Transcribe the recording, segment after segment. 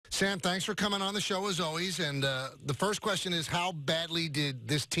Sam, thanks for coming on the show as always. And the first question is, how badly did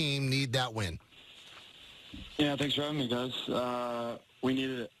this team need that win? Yeah, thanks for having me, guys. We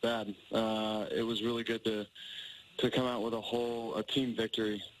needed it bad. It was really good to come out with a team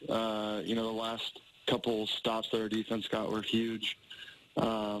victory. The last couple stops that our defense got were huge.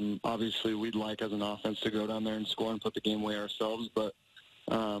 Obviously, we'd like as an offense to go down there and score and put the game away ourselves. But,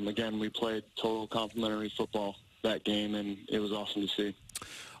 again, we played total complimentary football that game, and it was awesome to see.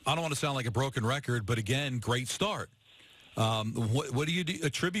 I don't want to sound like a broken record, but, again, great start. What do you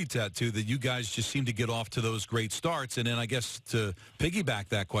attribute that to, that you guys just seem to get off to those great starts? And then I guess to piggyback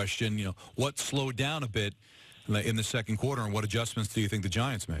that question, what slowed down a bit in the second quarter, and what adjustments do you think the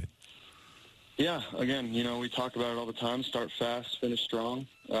Giants made? Yeah, again, we talk about it all the time, start fast, finish strong.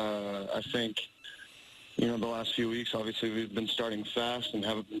 I think, the last few weeks, obviously, we've been starting fast and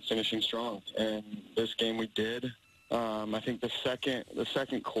haven't been finishing strong. And this game we did. I think the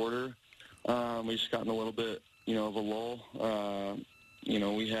second quarter, we just got in a little bit, of a lull.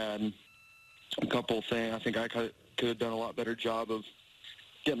 We had a couple of things. I think I could have done a lot better job of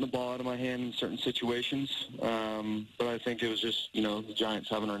getting the ball out of my hand in certain situations. But I think it was just, the Giants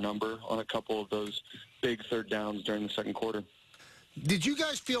having our number on a couple of those big third downs during the second quarter. Did you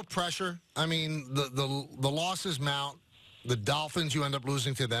guys feel pressure? I mean, the losses mount. The Dolphins, you end up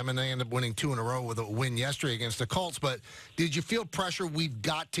losing to them, and they end up winning 2 in a row with a win yesterday against the Colts. But did you feel pressure? We've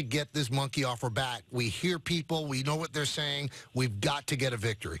got to get this monkey off our back. We hear people. We know what they're saying. We've got to get a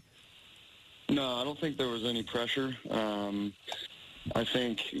victory. No, I don't think there was any pressure. I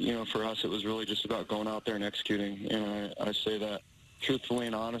think, for us, it was really just about going out there and executing. And I say that truthfully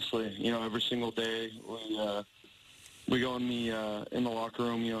and honestly. Every single day we go in the locker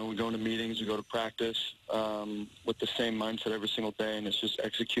room, we go into meetings, we go to practice with the same mindset every single day, and it's just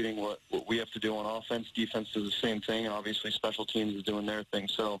executing what we have to do on offense. Defense does the same thing, and obviously special teams is doing their thing.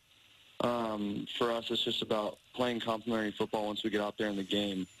 So for us, it's just about playing complimentary football once we get out there in the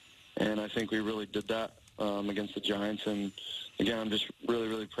game, and I think we really did that against the Giants. And again, I'm just really,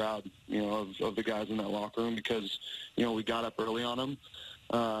 really proud, of the guys in that locker room, because we got up early on them.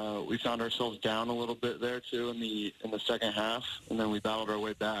 We found ourselves down a little bit there too in the second half, and then we battled our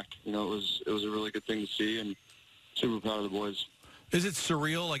way back. It was a really good thing to see, and super proud of the boys. Is it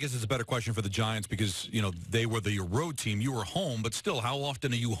surreal? I guess it's a better question for the Giants because they were the road team. You were home, but still, how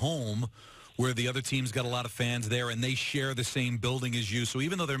often are you home where the other team's got a lot of fans there and they share the same building as you? So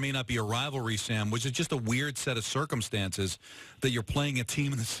even though there may not be a rivalry, Sam, which is just a weird set of circumstances that you're playing a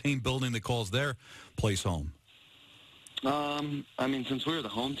team in the same building that calls their place home. Since we were the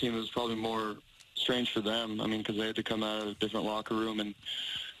home team, it was probably more strange for them. Because they had to come out of a different locker room and,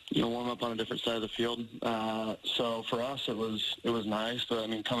 warm up on a different side of the field. So for us, it was nice. But,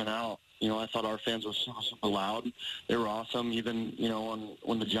 coming out, I thought our fans were super loud. They were awesome. Even,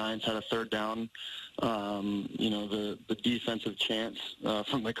 when the Giants had a third down, the defensive chants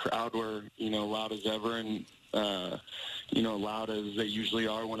from the crowd were, loud as ever and, loud as they usually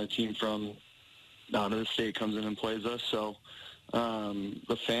are when a team from out of the state comes in and plays us. So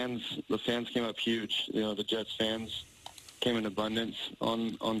the fans came up huge. The Jets fans came in abundance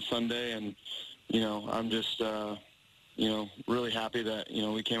on Sunday, and I'm just really happy that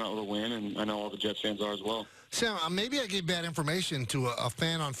we came out with a win, and I know all the Jets fans are as well. Sam, maybe I gave bad information to a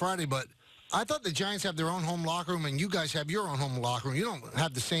fan on Friday, but I thought the Giants have their own home locker room and you guys have your own home locker room. You don't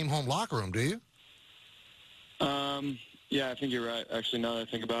have the same home locker room, do you? Yeah, I think you're right. Actually, now that I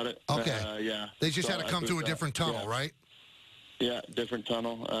think about it. Okay. Yeah. They just had to come through a different tunnel, right? Yeah, different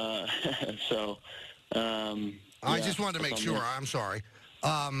tunnel. I just wanted to make sure. I'm sorry.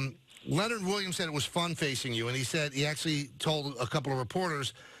 Leonard Williams said it was fun facing you, and he said he actually told a couple of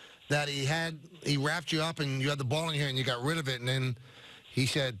reporters that he wrapped you up and you had the ball in your hand and you got rid of it, and then he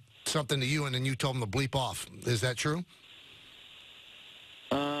said something to you and then you told him to bleep off. Is that true?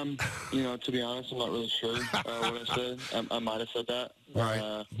 To be honest, I'm not really sure what I said. I might have said that.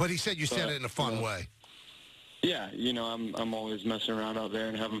 Right. But he said you said it in a fun way. Yeah, I'm always messing around out there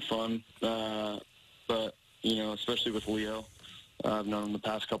and having fun. But, especially with Leo. I've known him the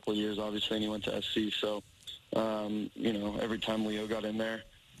past couple of years, obviously, and he went to SC. So, every time Leo got in there,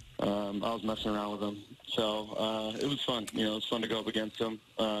 I was messing around with him. So, it was fun. It was fun to go up against him.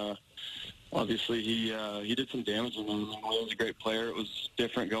 Obviously, he did some damage, and Leo's a great player. It was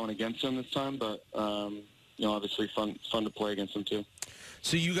different going against him this time, but, obviously fun to play against him, too.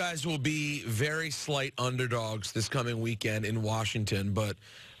 So you guys will be very slight underdogs this coming weekend in Washington, but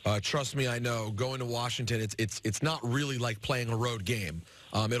trust me, I know, going to Washington, it's not really like playing a road game.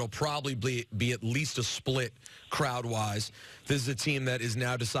 It'll probably be at least a split crowd-wise. This is a team that is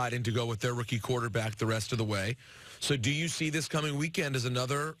now deciding to go with their rookie quarterback the rest of the way. So do you see this coming weekend as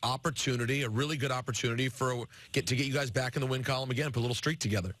another opportunity, a really good opportunity to get you guys back in the win column again, put a little streak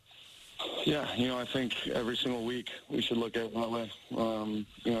together? Yeah, I think every single week we should look at it that way.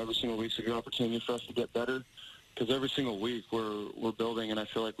 Every single week's a good opportunity for us to get better, because every single week we're building, and I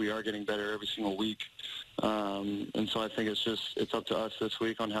feel like we are getting better every single week. And so I think it's up to us this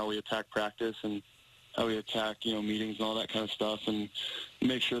week on how we attack practice and how we attack, meetings and all that kind of stuff, and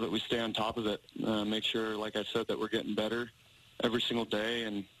make sure that we stay on top of it. Make sure, like I said, that we're getting better every single day,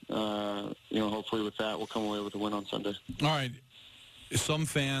 and hopefully with that we'll come away with a win on Sunday. All right. Some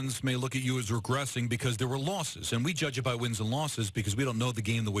fans may look at you as regressing because there were losses, and we judge it by wins and losses because we don't know the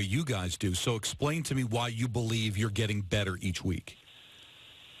game the way you guys do. So explain to me why you believe you're getting better each week.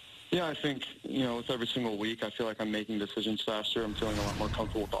 Yeah, I think, with every single week, I feel like I'm making decisions faster. I'm feeling a lot more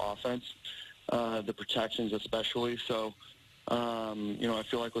comfortable with the offense, the protections especially. So, I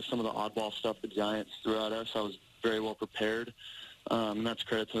feel like with some of the oddball stuff the Giants threw at us, I was very well prepared. And that's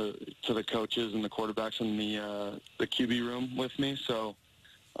credit to the coaches and the quarterbacks in the QB room with me. So,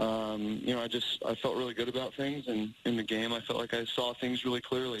 I felt really good about things, and in the game I felt like I saw things really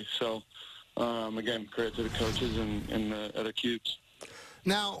clearly. So, again, credit to the coaches and the other QBs.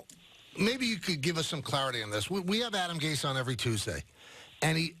 Now, maybe you could give us some clarity on this. We have Adam Gase on every Tuesday,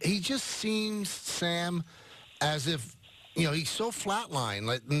 and he just seems, Sam, as if, he's so flatlined.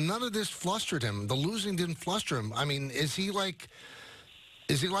 Like, none of this flustered him. The losing didn't fluster him. I mean, is he like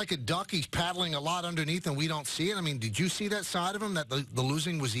a duck? He's paddling a lot underneath and we don't see it? I mean, did you see that side of him, that the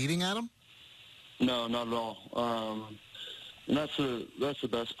losing was eating at him? No, not at all. And that's the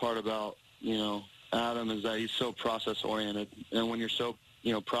best part about, Adam, is that he's so process-oriented. And when you're so,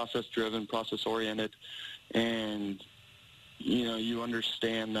 process-driven, process-oriented, and, you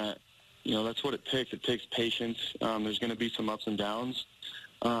understand that, that's what it takes. It takes patience. There's going to be some ups and downs.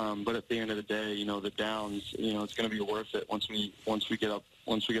 But at the end of the day, the downs, it's going to be worth it once we get up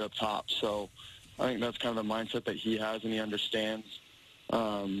top. So I think that's kind of the mindset that he has, and he understands,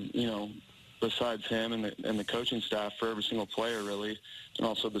 besides him and the coaching staff, for every single player really, and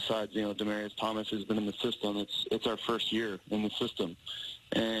also besides, Demaryius Thomas, who's been in the system. It's our first year in the system,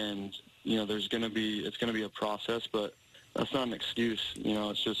 and it's going to be a process, but that's not an excuse.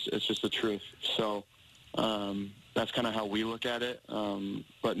 It's just the truth. So that's kind of how we look at it.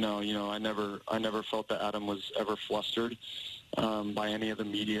 But no, I never felt that Adam was ever flustered by any of the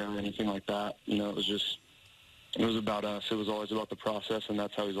media or anything like that. It was about us. It was always about the process, and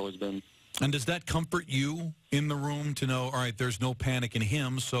that's how he's always been. And does that comfort you in the room to know, all right, there's no panic in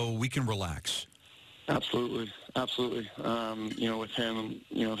him, so we can relax? Absolutely. With him,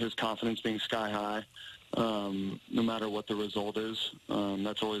 his confidence being sky high, no matter what the result is,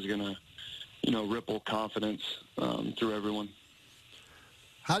 that's always going to, ripple confidence through everyone.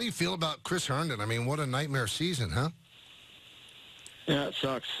 How do you feel about Chris Herndon? I mean, what a nightmare season, huh? Yeah, it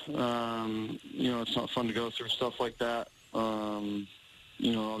sucks. It's not fun to go through stuff like that.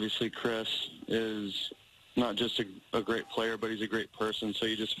 Obviously Chris is not just a great player, but he's a great person, so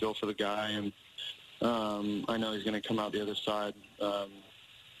you just feel for the guy, and I know he's going to come out the other side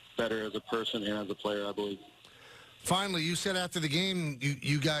better as a person and as a player, I believe. Finally, you said after the game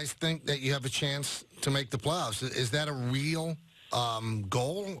you guys think that you have a chance to make the playoffs. Is that a real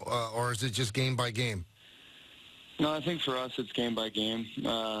goal, or is it just game by game? No, I think for us it's game by game.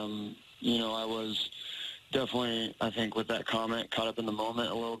 I was definitely, I think, with that comment, caught up in the moment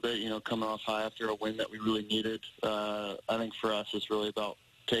a little bit, coming off high after a win that we really needed. I think for us it's really about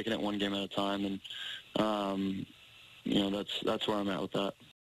taking it one game at a time, and, that's where I'm at with that.